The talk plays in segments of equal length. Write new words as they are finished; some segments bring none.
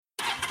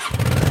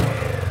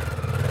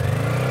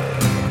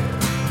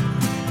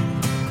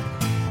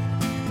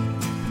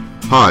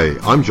Hi,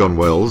 I'm John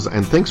Wells,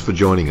 and thanks for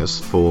joining us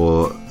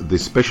for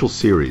this special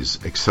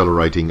series,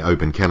 Accelerating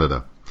Open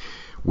Canada.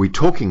 We're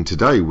talking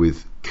today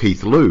with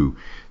Keith Liu,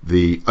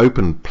 the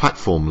Open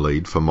Platform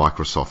Lead for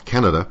Microsoft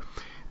Canada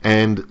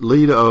and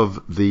lead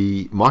of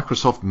the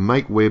Microsoft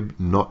Make Web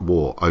Not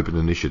War Open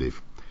Initiative.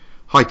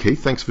 Hi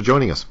Keith, thanks for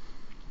joining us.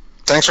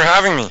 Thanks for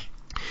having me.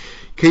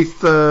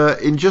 Keith,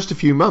 in just a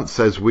few months,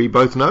 as we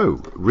both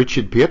know,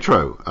 Richard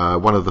Pietro,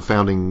 one of the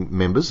founding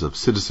members of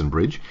Citizen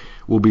Bridge,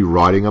 will be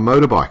riding a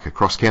motorbike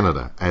across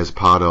Canada as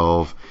part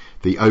of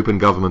the Open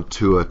Government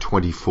Tour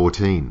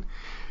 2014.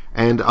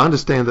 And I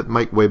understand that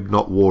Make Web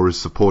Not War is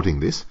supporting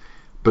this.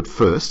 But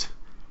first,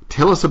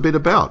 tell us a bit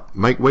about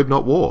Make Web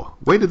Not War.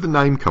 Where did the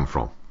name come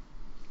from?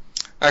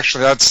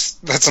 Actually,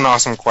 that's an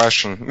awesome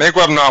question. Make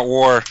Web Not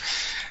War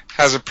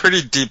has a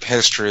pretty deep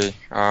history.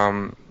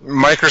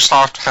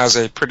 Microsoft has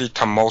a pretty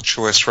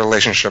tumultuous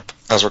relationship,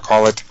 as we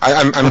call it.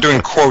 I'm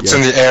doing quotes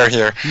in the air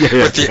here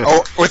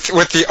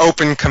with the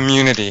open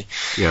community.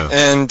 Yeah.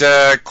 And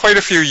quite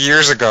a few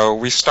years ago,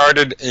 we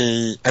started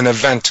an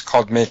event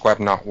called Make Web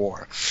Not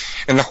War,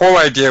 and the whole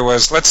idea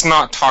was let's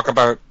not talk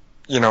about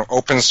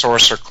open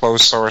source or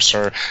closed source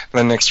or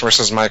Linux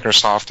versus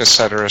Microsoft, et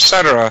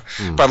cetera,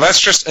 but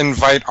let's just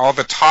invite all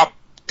the top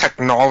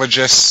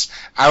technologists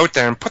out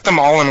there and put them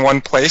all in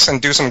one place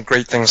and do some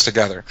great things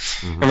together.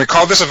 And we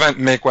called this event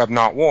Make Web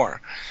Not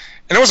War.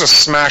 And it was a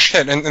smash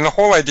hit. And the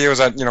whole idea was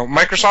that,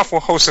 Microsoft will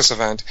host this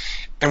event,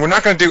 and we're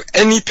not going to do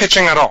any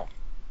pitching at all.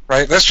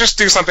 Right? Let's just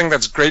do something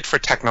that's great for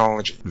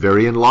technology.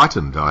 Very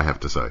enlightened, I have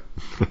to say.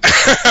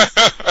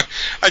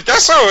 I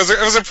guess so.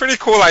 It was a pretty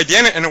cool idea,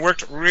 and it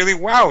worked really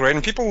well, right?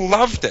 And people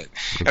loved it.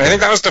 And I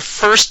think that was the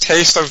first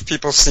taste of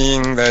people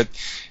seeing that,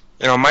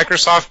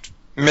 Microsoft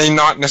may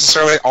not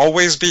necessarily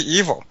always be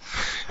evil.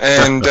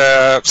 And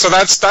so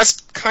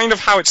that's kind of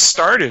how it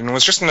started, and it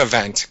was just an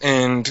event.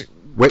 And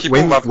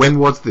people loved it. When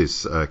was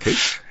this,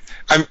 Keith?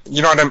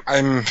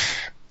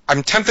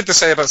 I'm tempted to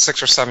say about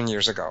 6 or 7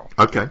 years ago.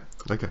 Okay.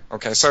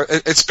 So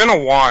it's been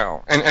a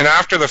while, and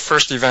after the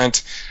first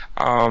event,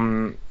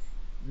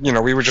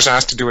 we were just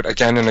asked to do it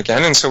again and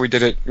again, and so we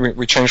did it.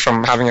 We changed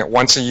from having it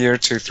once a year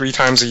to 3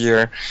 times a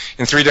year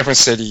in 3 different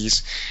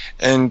cities,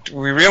 and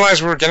we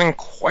realized we were getting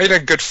quite a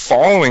good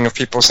following of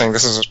people saying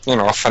this is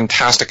a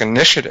fantastic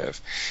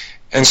initiative.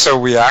 And so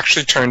we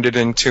actually turned it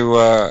into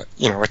a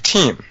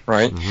team,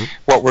 right?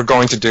 What we're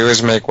going to do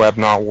is make Web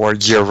Not War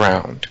year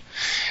round.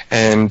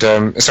 And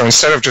so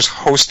instead of just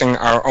hosting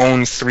our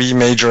own 3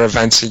 major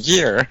events a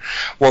year,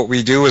 what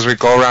we do is we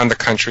go around the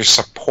country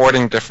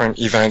supporting different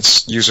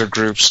events, user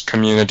groups,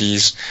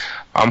 communities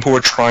who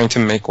are trying to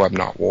make Web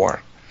Not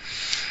War.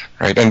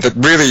 Right? And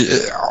really,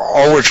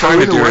 all we're trying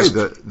to do is...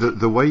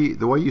 The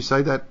way you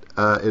say that,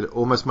 it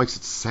almost makes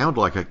it sound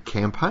like a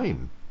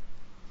campaign.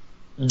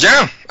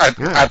 Yeah,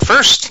 at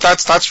first,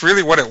 that's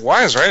really what it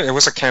was, right? It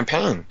was a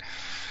campaign.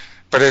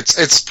 But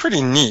it's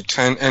pretty neat,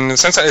 and in the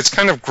sense that it's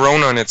kind of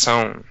grown on its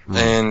own.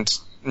 And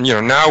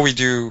now we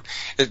do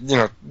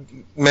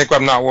Make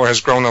Web Not War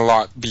has grown a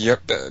lot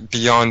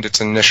beyond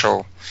its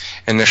initial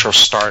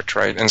start,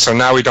 right? And so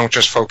now we don't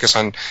just focus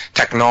on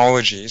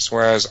technologies,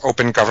 whereas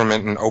open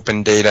government and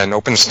open data and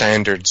open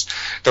standards,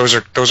 those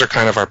are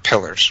kind of our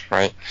pillars,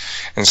 right?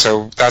 And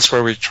so that's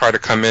where we try to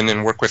come in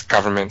and work with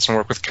governments and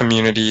work with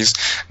communities,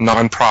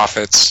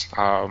 nonprofits,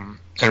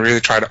 and really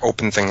try to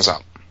open things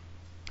up.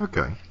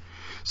 Okay.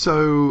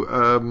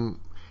 So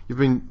you've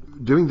been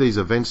doing these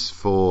events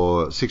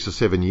for 6 or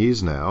 7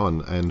 years now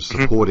and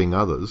supporting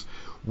others.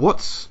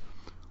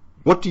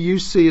 What do you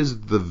see as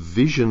the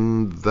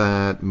vision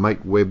that Make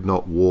Web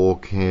Not War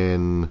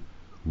can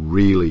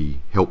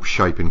really help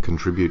shape and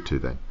contribute to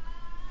then?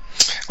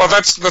 Well,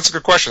 that's a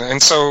good question.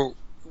 And so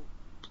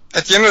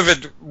at the end of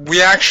it,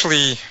 we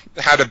actually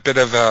had a bit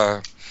of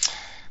I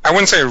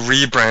wouldn't say a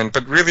rebrand,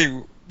 but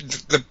really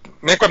the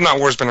Make Web Not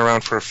War has been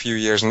around for a few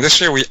years, and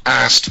this year we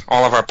asked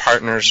all of our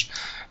partners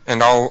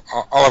and all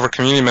of our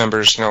community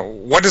members,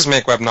 what is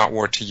Make Web Not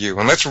War to you?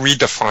 And let's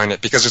redefine it,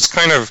 because it's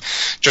kind of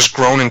just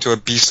grown into a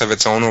beast of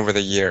its own over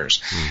the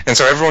years. And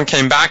so everyone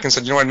came back and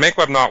said, Make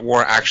Web Not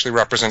War actually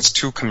represents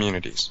 2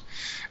 communities.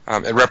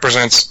 It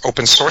represents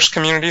open source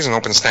communities and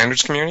open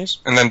standards communities,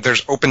 and then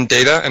there's open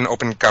data and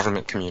open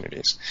government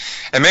communities.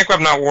 And Make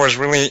Web Not War is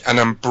really an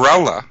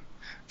umbrella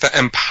that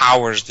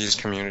empowers these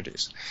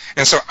communities.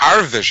 And so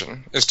our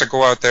vision is to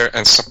go out there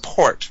and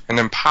support and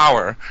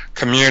empower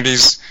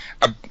communities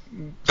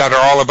that are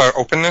all about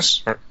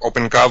openness, or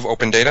open gov,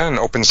 open data, and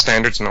open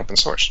standards and open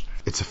source.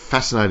 It's a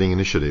fascinating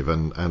initiative,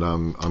 and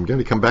I'm going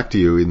to come back to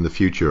you in the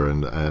future,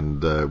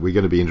 and we're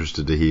going to be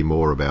interested to hear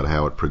more about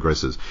how it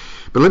progresses.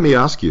 But let me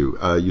ask you,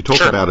 you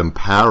talk about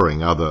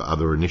empowering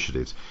other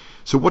initiatives.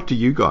 So what do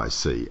you guys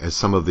see as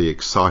some of the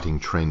exciting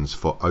trends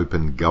for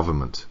open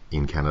government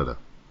in Canada?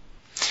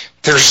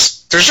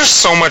 There's just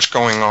so much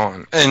going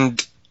on,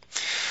 and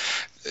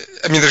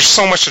there's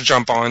so much to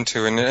jump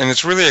onto, and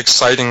it's really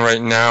exciting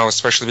right now,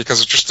 especially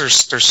because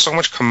there's so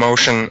much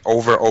commotion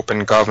over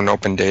open gov and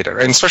open data,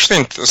 and especially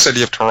in the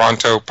city of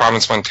Toronto,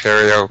 province of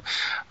Ontario,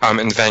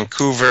 in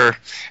Vancouver,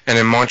 and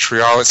in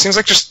Montreal. It seems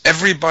like just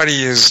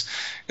everybody is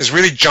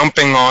really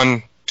jumping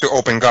on to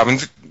open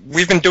government.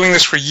 We've been doing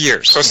this for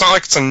years, so it's not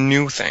like it's a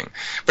new thing,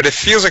 but it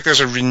feels like there's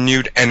a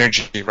renewed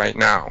energy right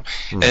now.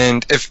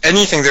 And if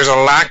anything, there's a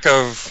lack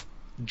of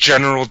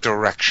general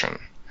direction.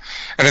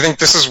 And I think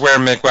this is where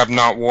Make Web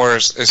Not War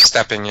is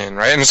stepping in,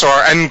 right? And so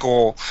our end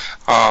goal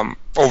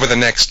over the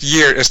next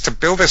year is to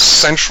build a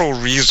central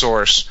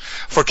resource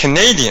for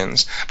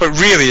Canadians, but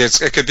really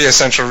it could be a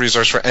central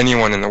resource for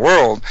anyone in the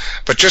world,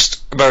 but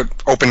just about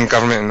open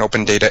government and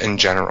open data in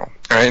general,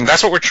 right? And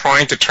that's what we're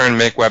trying to turn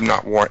Make Web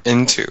Not War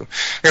into.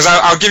 Because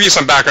I'll give you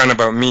some background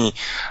about me.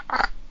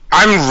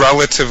 I'm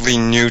relatively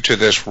new to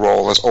this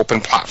role as Open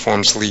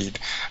Platforms lead.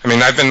 I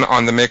mean, I've been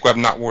on the Make Web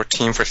Not War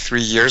team for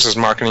 3 years as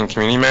marketing and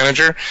community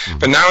manager,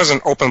 but now as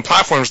an Open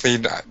Platforms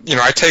lead,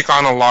 I take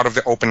on a lot of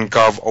the open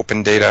gov,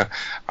 open data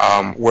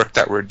work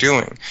that we're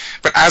doing.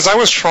 But as I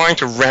was trying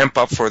to ramp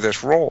up for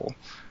this role,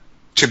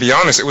 to be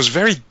honest, it was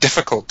very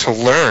difficult to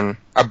learn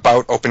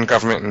about open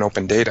government and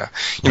open data.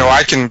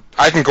 I can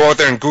go out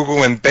there and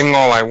Google and Bing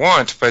all I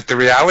want, but the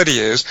reality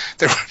is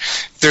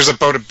there's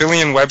about 1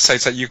 billion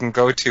websites that you can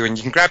go to, and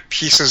you can grab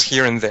pieces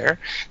here and there.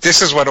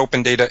 This is what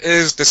open data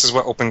is. This is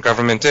what open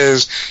government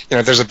is.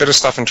 There's a bit of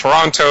stuff in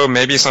Toronto,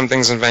 maybe some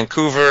things in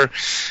Vancouver,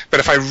 but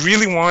if I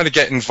really wanted to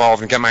get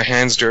involved and get my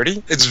hands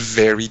dirty, it's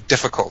very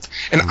difficult.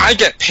 And I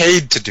get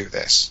paid to do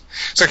this.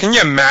 So can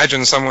you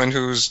imagine someone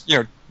who's,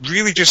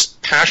 really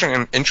just passionate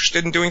and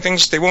interested in doing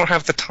things? They won't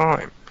have the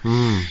time.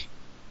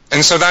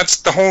 And so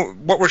that's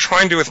what we're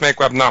trying to do with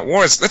Make Web Not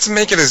War is let's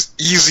make it as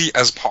easy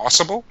as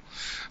possible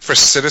for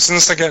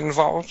citizens to get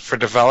involved, for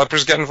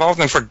developers to get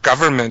involved, and for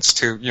governments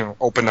to,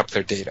 open up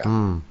their data.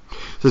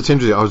 So it's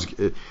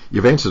interesting.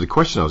 You've answered a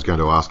question I was going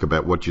to ask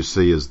about what you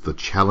see as the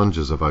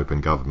challenges of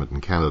open government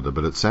in Canada,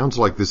 but it sounds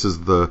like this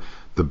is the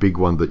big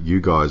one that you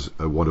guys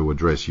want to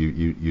address.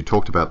 You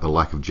talked about the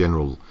lack of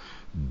general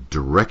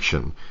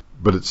direction,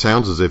 but it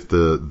sounds as if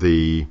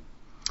the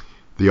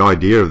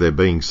idea of there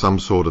being some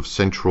sort of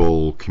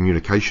central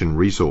communication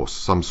resource,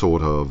 some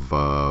sort of,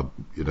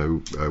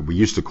 we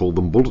used to call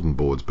them bulletin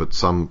boards, but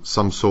some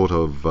sort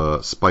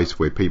of space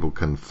where people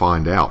can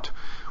find out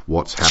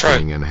what's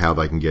happening and how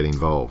they can get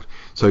involved.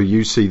 So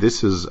you see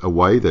this as a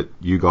way that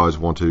you guys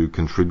want to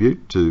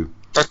contribute to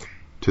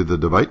the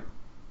debate?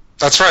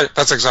 That's right.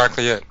 That's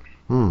exactly it.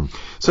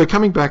 So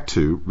coming back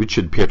to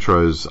Richard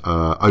Pietro's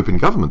Open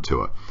Government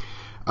Tour,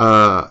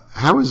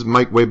 how is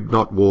Make Web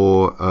Not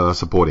War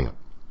supporting it?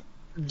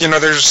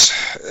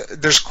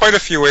 There's quite a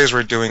few ways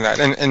we're doing that,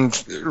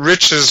 and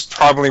Rich is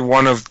probably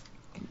one of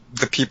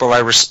the people I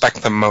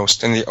respect the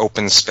most in the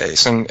open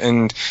space,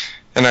 and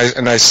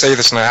I say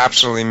this and I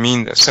absolutely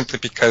mean this, simply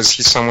because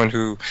he's someone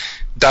who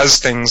does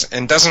things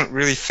and doesn't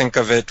really think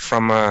of it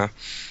from a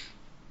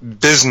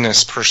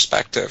business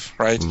perspective,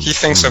 right? He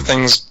thinks of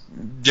things,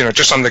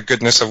 just on the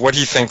goodness of what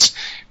he thinks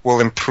will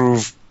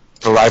improve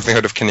the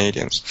livelihood of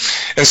Canadians.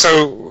 And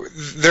so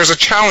there's a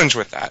challenge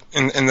with that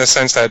in the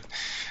sense that,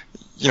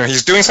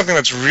 he's doing something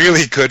that's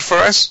really good for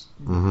us,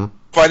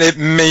 but it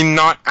may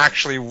not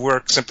actually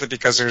work simply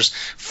because there's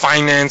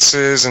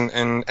finances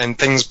and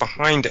things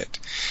behind it.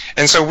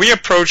 And so we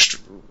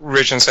approached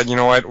Rich and said, you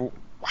know what,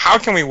 how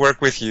can we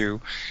work with you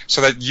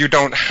so that you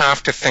don't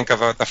have to think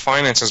about the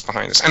finances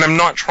behind this? And I'm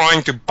not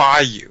trying to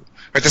buy you.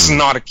 Right, this is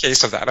not a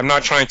case of that. I'm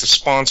not trying to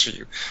sponsor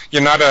you.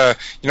 You're not an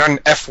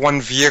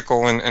F1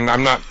 vehicle, and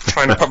I'm not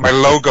trying to put my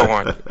logo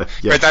on you.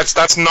 Yeah. Right,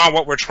 that's not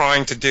what we're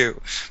trying to do.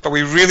 But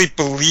we really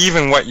believe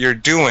in what you're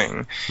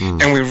doing,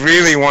 and we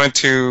really want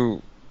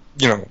to,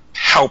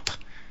 help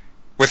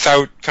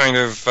without kind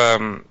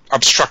of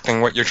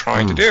obstructing what you're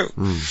trying to do.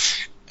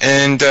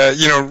 And,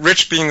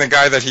 Rich being the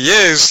guy that he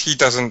is, he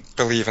doesn't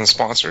believe in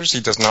sponsors. He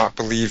does not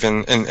believe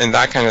in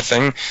that kind of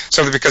thing,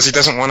 simply because he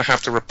doesn't want to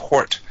have to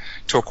report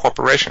to a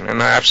corporation,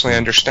 and I absolutely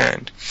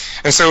understand.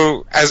 And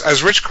so,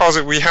 as Rich calls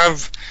it, we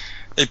have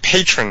a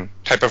patron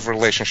type of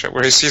relationship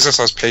where he sees us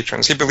as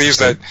patrons. He believes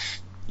that,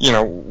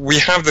 we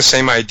have the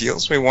same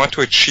ideals. We want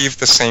to achieve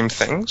the same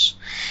things.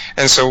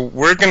 And so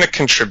we're going to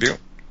contribute.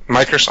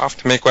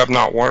 Microsoft, Make Web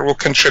Not War, will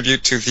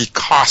contribute to the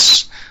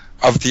costs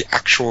of the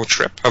actual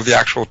trip, of the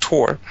actual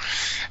tour,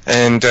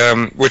 and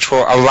which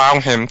will allow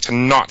him to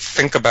not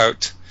think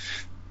about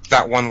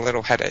that one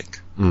little headache,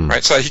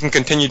 right? So that he can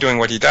continue doing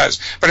what he does.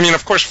 But I mean,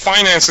 of course,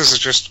 finances is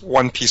just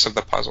one piece of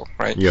the puzzle,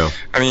 right? Yeah.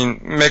 I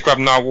mean, Make Web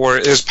Not War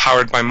is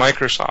powered by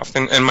Microsoft,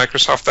 and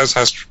Microsoft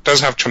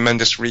does have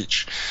tremendous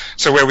reach.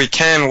 So where we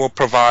can, we'll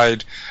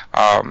provide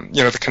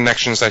the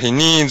connections that he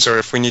needs, or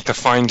if we need to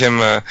find him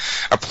a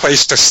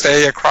place to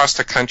stay across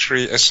the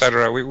country,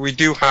 etc. We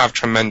do have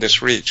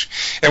tremendous reach,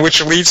 and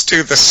which leads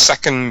to the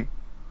second,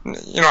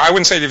 I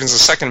wouldn't say it even is the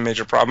second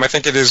major problem. I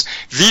think it is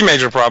the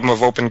major problem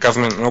of open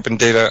government and open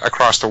data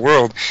across the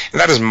world, and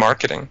that is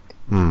marketing.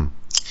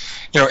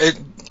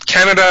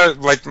 Canada,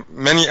 like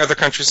many other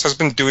countries, has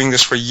been doing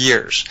this for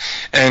years,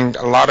 and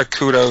a lot of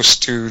kudos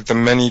to the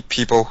many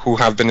people who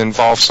have been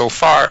involved so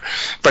far.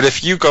 But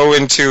if you go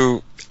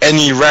into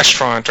any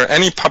restaurant or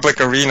any public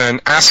arena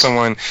and ask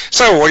someone,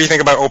 so what do you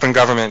think about open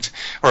government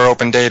or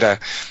open data?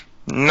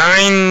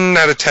 9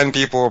 out of 10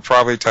 people will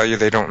probably tell you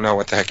they don't know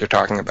what the heck you're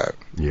talking about.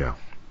 Yeah.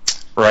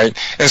 Right?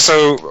 And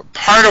so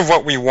part of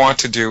what we want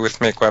to do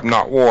with Make Web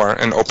Not War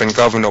and Open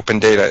Gov and Open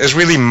Data is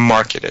really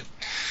market it.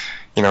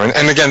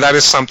 And again, that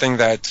is something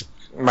that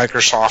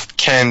Microsoft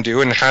can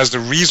do and has the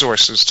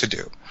resources to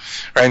do.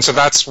 Right? And so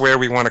that's where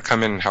we want to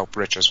come in and help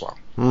Rich as well.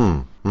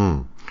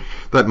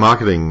 That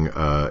marketing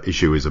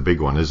issue is a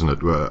big one, isn't it?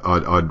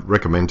 I'd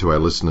recommend to our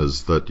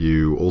listeners that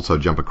you also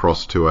jump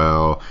across to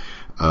our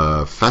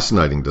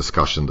fascinating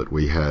discussion that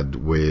we had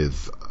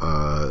with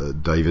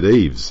David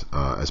Eves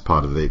as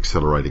part of the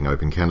Accelerating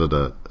Open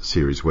Canada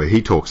series, where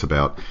he talks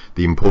about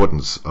the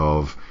importance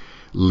of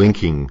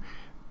linking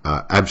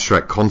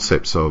abstract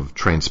concepts of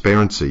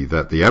transparency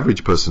that the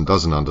average person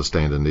doesn't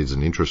understand and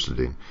isn't interested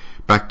in,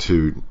 back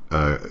to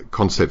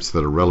concepts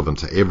that are relevant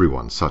to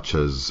everyone, such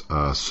as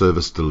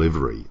service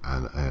delivery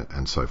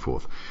and so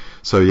forth.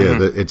 So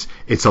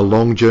it's a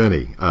long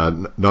journey,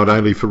 not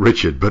only for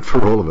Richard but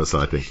for all of us,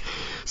 I think.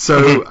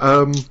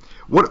 So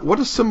what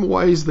are some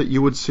ways that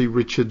you would see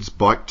Richard's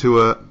bike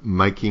tour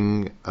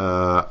making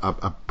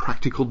a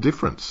practical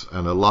difference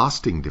and a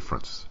lasting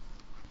difference?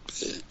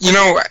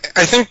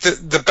 I think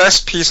the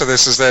best piece of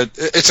this is that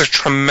it's a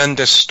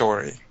tremendous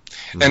story.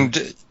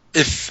 And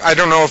I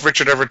don't know if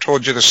Richard ever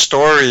told you the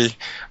story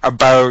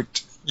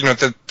about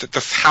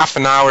the half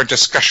an hour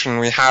discussion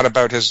we had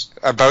about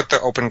the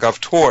OpenGov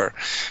tour,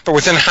 but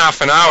within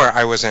half an hour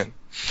I was in.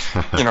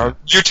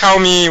 You tell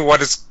me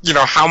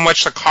how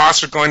much the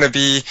costs are going to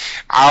be.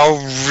 I'll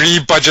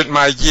rebudget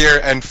my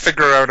year and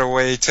figure out a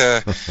way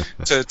to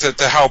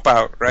help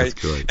out, right?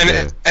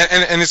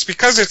 And it's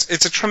because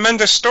it's a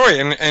tremendous story,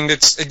 and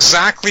it's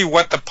exactly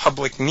what the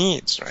public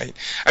needs, right?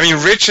 I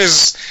mean, Rich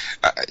is.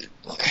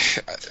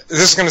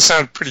 This is going to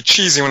sound pretty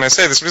cheesy when I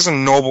say this, but he's a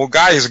noble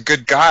guy. He's a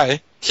good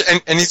guy.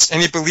 And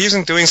he believes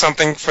in doing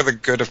something for the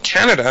good of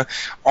Canada,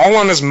 all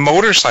on his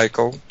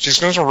motorcycle. He's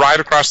going to ride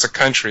across the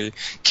country,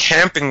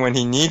 camping when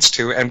he needs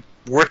to, and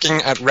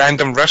working at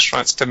random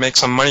restaurants to make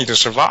some money to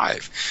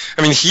survive.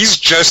 I mean, he's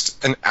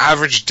just an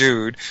average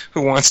dude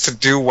who wants to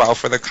do well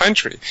for the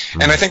country.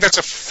 And I think that's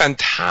a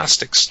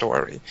fantastic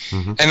story.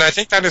 And I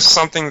think that is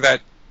something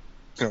that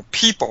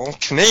people,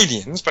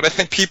 Canadians, but I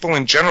think people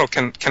in general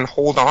can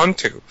hold on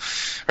to,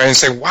 right, and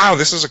say, wow,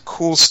 this is a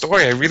cool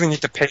story. I really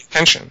need to pay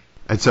attention.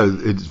 And so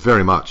it's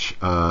very much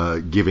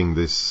giving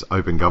this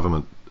open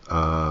government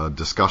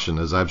discussion,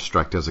 as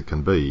abstract as it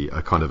can be,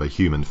 a kind of a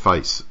human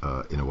face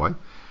in a way.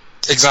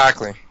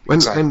 Exactly.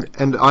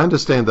 And I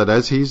understand that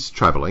as he's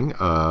travelling,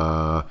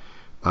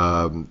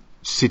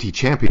 city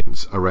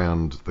champions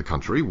around the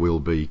country will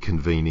be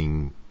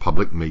convening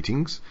public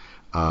meetings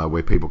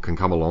where people can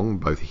come along,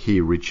 both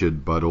hear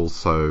Richard, but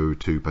also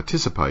to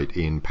participate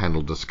in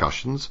panel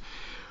discussions.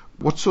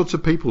 What sorts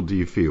of people do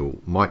you feel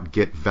might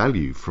get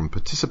value from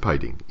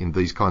participating in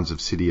these kinds of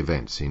city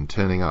events, in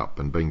turning up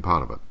and being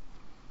part of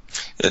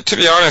it? To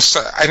be honest,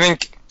 I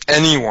think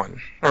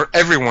anyone or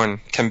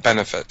everyone can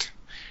benefit,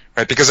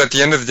 right? Because at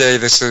the end of the day,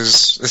 this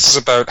is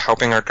about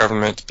helping our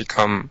government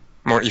become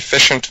more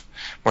efficient,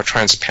 more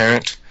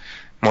transparent,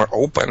 more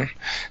open.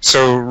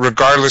 So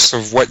regardless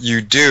of what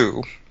you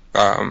do,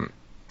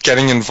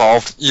 getting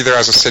involved either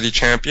as a city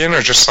champion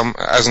or just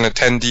as an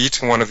attendee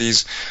to one of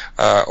these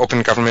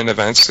open government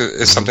events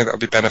is something that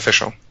would be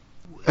beneficial.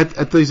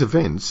 At these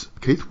events,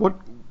 Keith,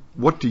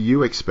 what do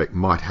you expect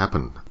might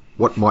happen?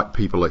 What might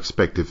people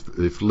expect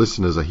if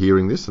listeners are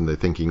hearing this and they're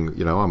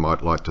thinking, I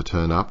might like to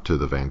turn up to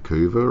the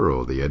Vancouver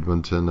or the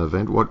Edmonton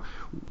event?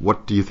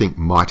 What do you think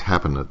might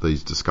happen at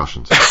these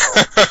discussions?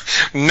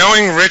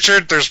 Knowing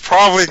Richard, there's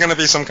probably going to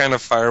be some kind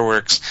of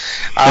fireworks.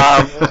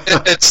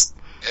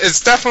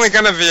 It's definitely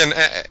going to be an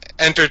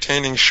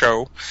entertaining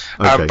show,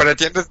 okay. But at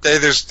the end of the day,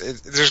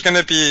 there's going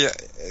to be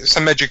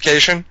some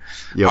education,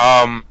 yep.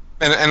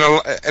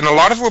 And a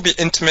lot of it will be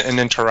intimate and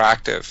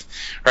interactive,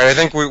 right? I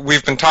think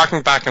we've been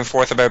talking back and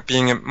forth about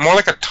being more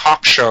like a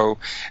talk show,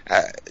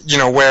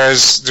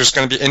 whereas there's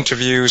going to be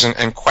interviews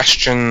and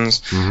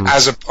questions,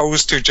 as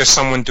opposed to just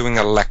someone doing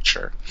a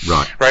lecture,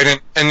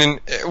 right? And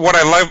what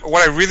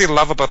I really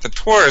love about the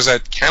tour is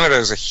that Canada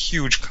is a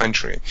huge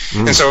country,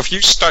 and so if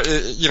you start,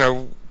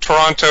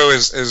 Toronto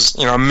is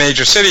a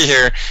major city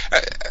here.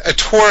 A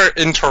tour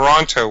in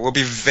Toronto will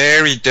be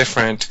very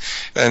different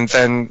than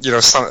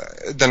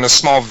a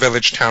small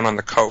village town on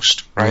the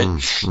coast, right?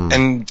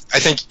 And I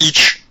think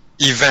each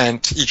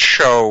event, each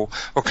show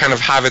will kind of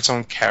have its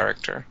own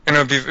character, and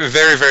it'll be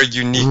very, very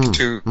unique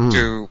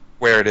to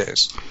where it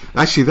is.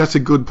 Actually, that's a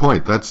good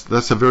point.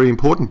 That's a very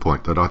important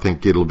point. That I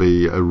think it'll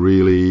be a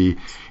really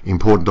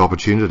important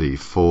opportunity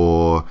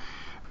for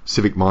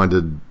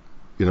civic-minded,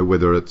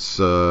 whether it's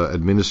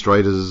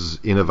administrators,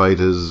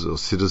 innovators, or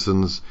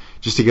citizens,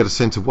 just to get a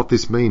sense of what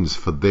this means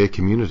for their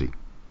community.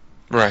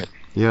 Right.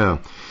 Yeah.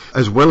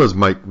 As well as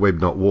Make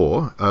Web Not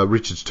War,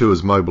 Richard's Tour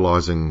is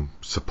mobilising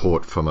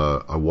support from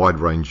a wide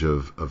range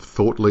of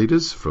thought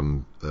leaders,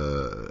 from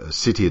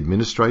city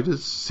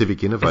administrators,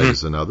 civic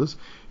innovators and others.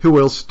 Who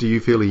else do you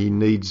feel he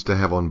needs to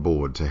have on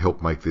board to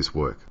help make this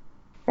work?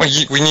 Well,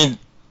 we need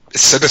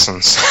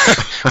citizens.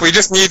 We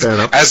just need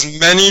as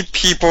many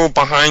people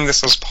behind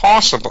this as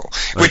possible,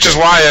 which is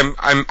why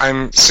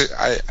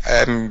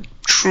I'm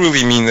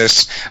truly mean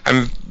this.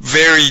 I'm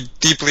very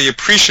deeply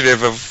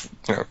appreciative of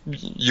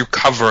you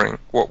covering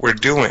what we're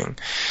doing,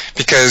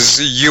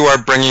 because you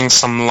are bringing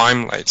some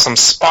limelight, some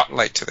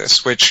spotlight to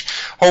this, which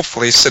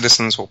hopefully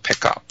citizens will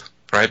pick up,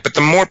 right? But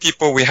the more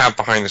people we have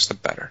behind this, the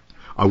better.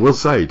 I will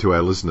say to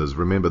our listeners,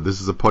 remember,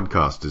 this is a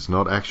podcast. It's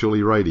not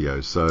actually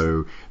radio,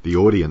 so the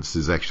audience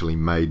is actually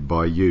made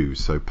by you.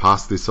 So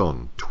pass this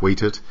on,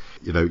 tweet it.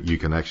 You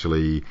can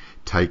actually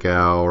take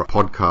our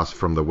podcast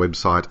from the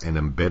website and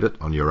embed it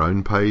on your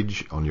own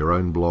page, on your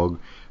own blog.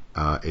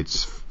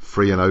 It's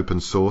free and open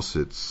source.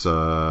 It's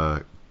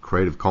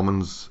Creative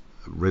Commons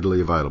readily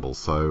available.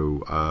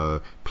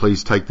 So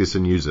please take this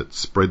and use it.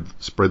 Spread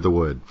the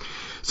word.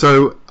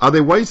 So are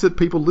there ways that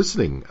people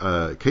listening,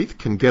 Keith,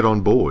 can get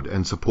on board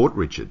and support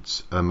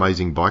Richard's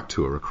amazing bike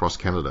tour across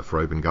Canada for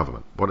open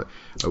government?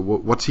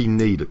 What's he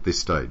need at this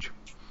stage?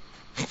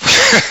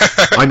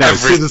 I know,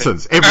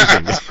 citizens,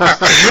 everything.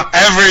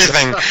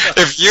 Everything.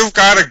 If you've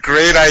got a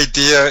great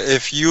idea,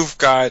 if you've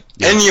got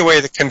any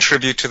way to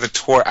contribute to the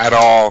tour at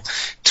all,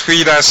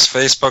 tweet us,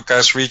 Facebook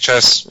us, reach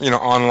us,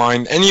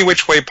 online, any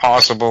which way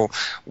possible,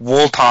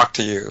 we'll talk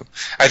to you.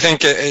 I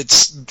think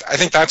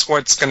that's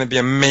what's going to be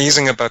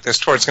amazing about this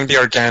tour. It's going to be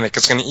organic.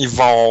 It's going to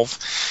evolve.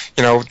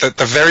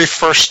 The very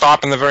first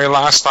stop and the very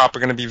last stop are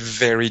going to be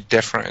very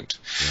different.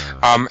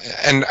 Yeah.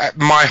 And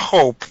my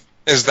hope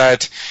is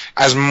that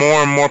as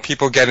more and more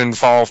people get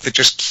involved, it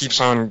just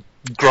keeps on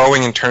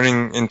growing and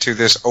turning into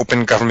this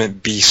open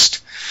government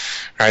beast,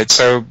 right?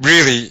 So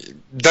really, it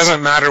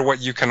doesn't matter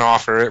what you can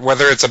offer,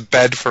 whether it's a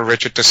bed for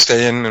Richard to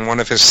stay in one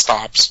of his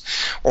stops,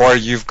 or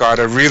you've got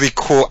a really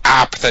cool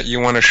app that you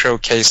want to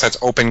showcase that's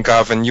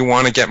OpenGov and you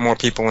want to get more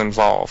people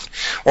involved,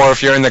 or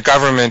if you're in the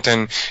government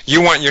and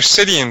you want your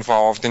city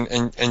involved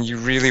and you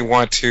really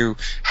want to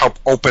help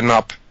open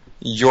up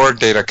your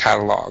data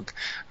catalog,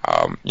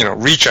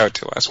 reach out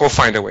to us. We'll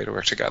find a way to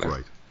work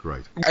together.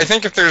 Great. I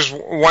think if there's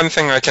one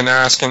thing I can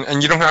ask,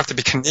 and you don't have to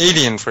be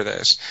Canadian for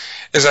this,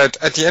 is that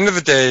at the end of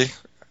the day,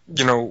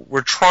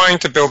 we're trying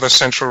to build a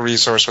central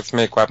resource with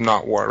Make Web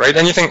Not War, right?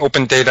 Anything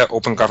open data,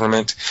 open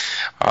government.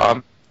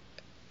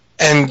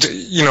 And,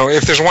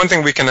 if there's one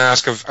thing we can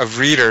ask of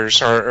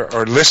readers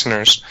or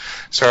listeners,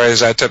 is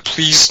that to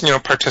please,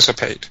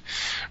 participate,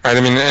 right?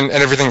 I mean, and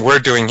everything we're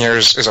doing here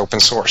is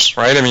open source,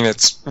 right? I mean,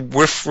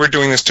 we're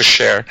doing this to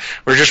share.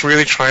 We're just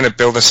really trying to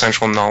build a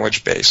central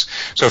knowledge base.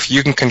 So if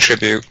you can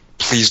contribute,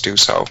 please do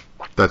so.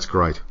 That's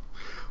great.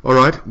 All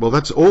right. Well,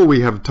 that's all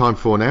we have time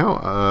for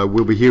now.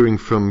 We'll be hearing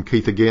from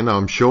Keith again,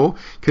 I'm sure.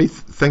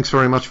 Keith, thanks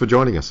very much for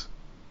joining us.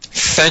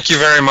 Thank you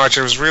very much.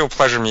 It was a real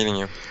pleasure meeting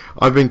you.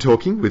 I've been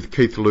talking with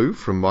Keith Liu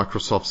from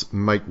Microsoft's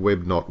Make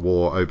Web Not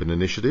War Open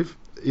Initiative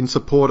in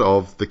support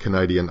of the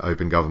Canadian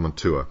Open Government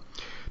Tour.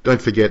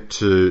 Don't forget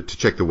to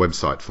check the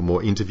website for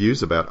more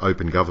interviews about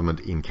open government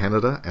in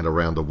Canada and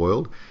around the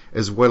world,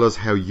 as well as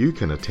how you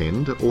can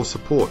attend or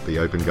support the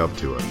OpenGov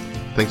Tour.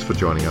 Thanks for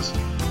joining us.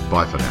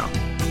 Bye for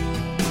now.